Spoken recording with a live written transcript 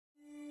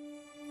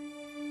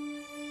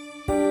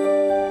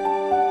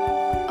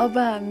अब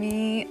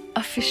हामी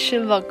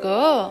official भएको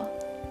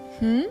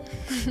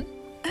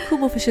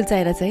खूब official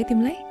चाहिरहेछ है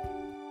तिमीलाई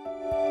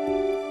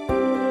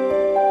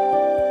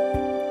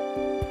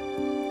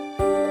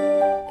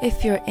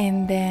If you're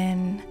in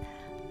then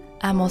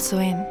I'm also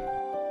in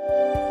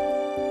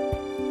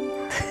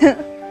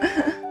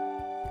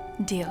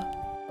Deal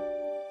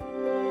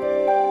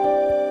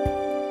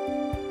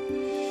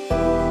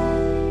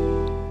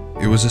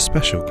It was a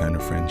special kind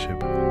of friendship.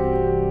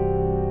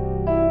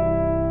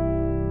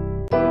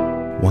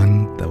 One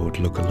that would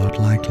look a lot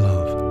like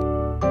love.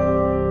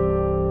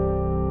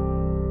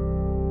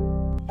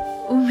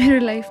 मेरो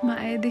लाइफमा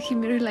आएदेखि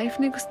मेरो लाइफ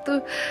नै कस्तो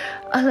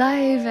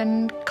alive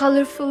and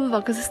colorful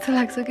भएको जस्तो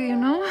लाग्छ कि you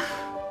know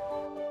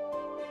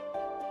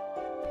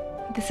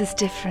This is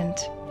different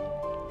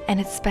and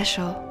it's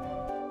special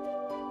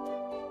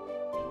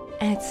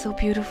and it's so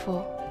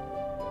beautiful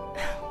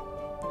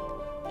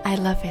I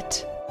love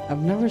it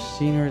I've never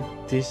seen her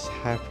this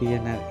happy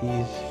and at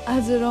ease.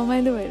 आज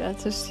रमाइलो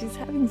भइरहेछ she's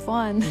having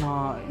fun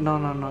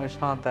No, it's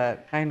not that.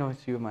 I know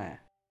it's you, Maya.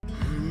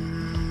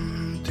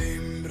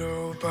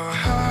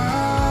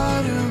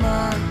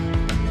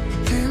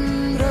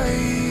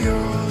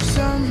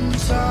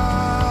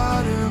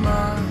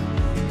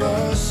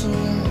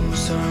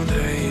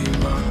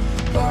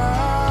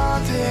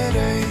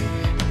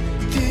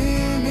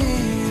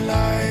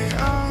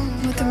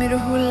 म त मेरो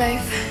whole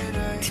life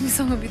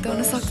तिमीसँग बिताउन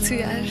सक्छु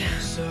यार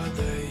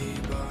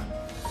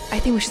I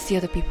think we should see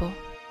other people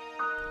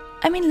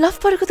I mean love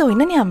परेको त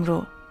होइन नि हाम्रो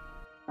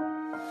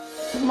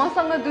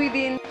मसँग 2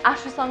 दिन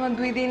आशुसँग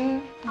 2 दिन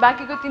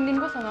बाकीको 3 दिन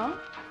कोसँग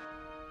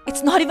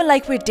It's not even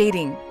like we're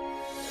dating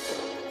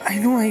I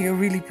know I get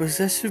really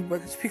possessive, but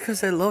it's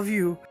because I love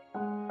you.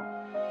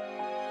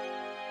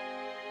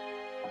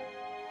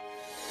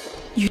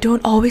 You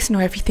don't always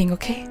know everything,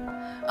 okay?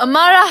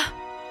 Amara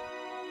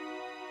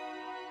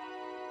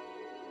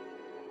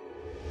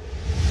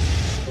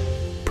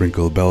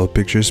Sprinkle Bell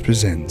Pictures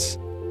presents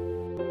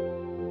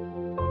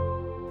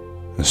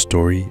a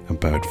story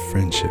about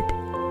friendship,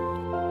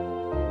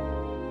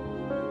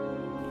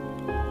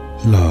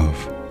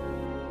 love.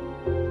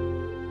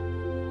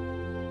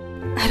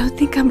 I don't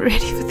think I'm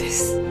ready for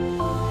this.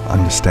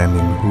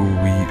 Understanding who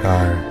we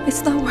are.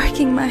 It's not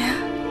working, Maya.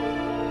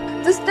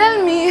 Just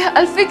tell me,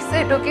 I'll fix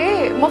it,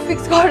 okay? म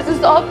fix गर्छु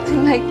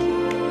something like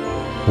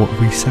What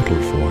we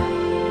settle for.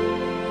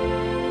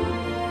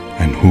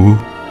 And who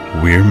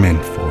we're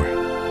meant for.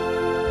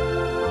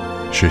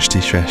 Shristi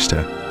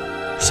Shrestha,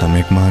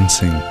 Samikman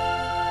Singh,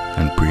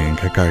 and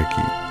Priyanka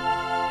Karki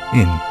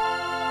in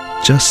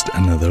Just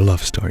Another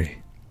Love Story.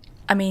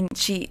 I mean,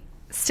 she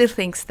still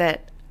thinks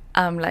that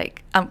I'm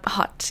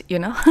hot, you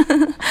know?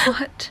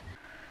 What?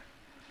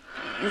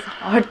 It's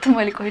hard to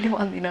मैले कहिले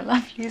भन्दिन ल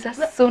please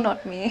that's so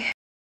not me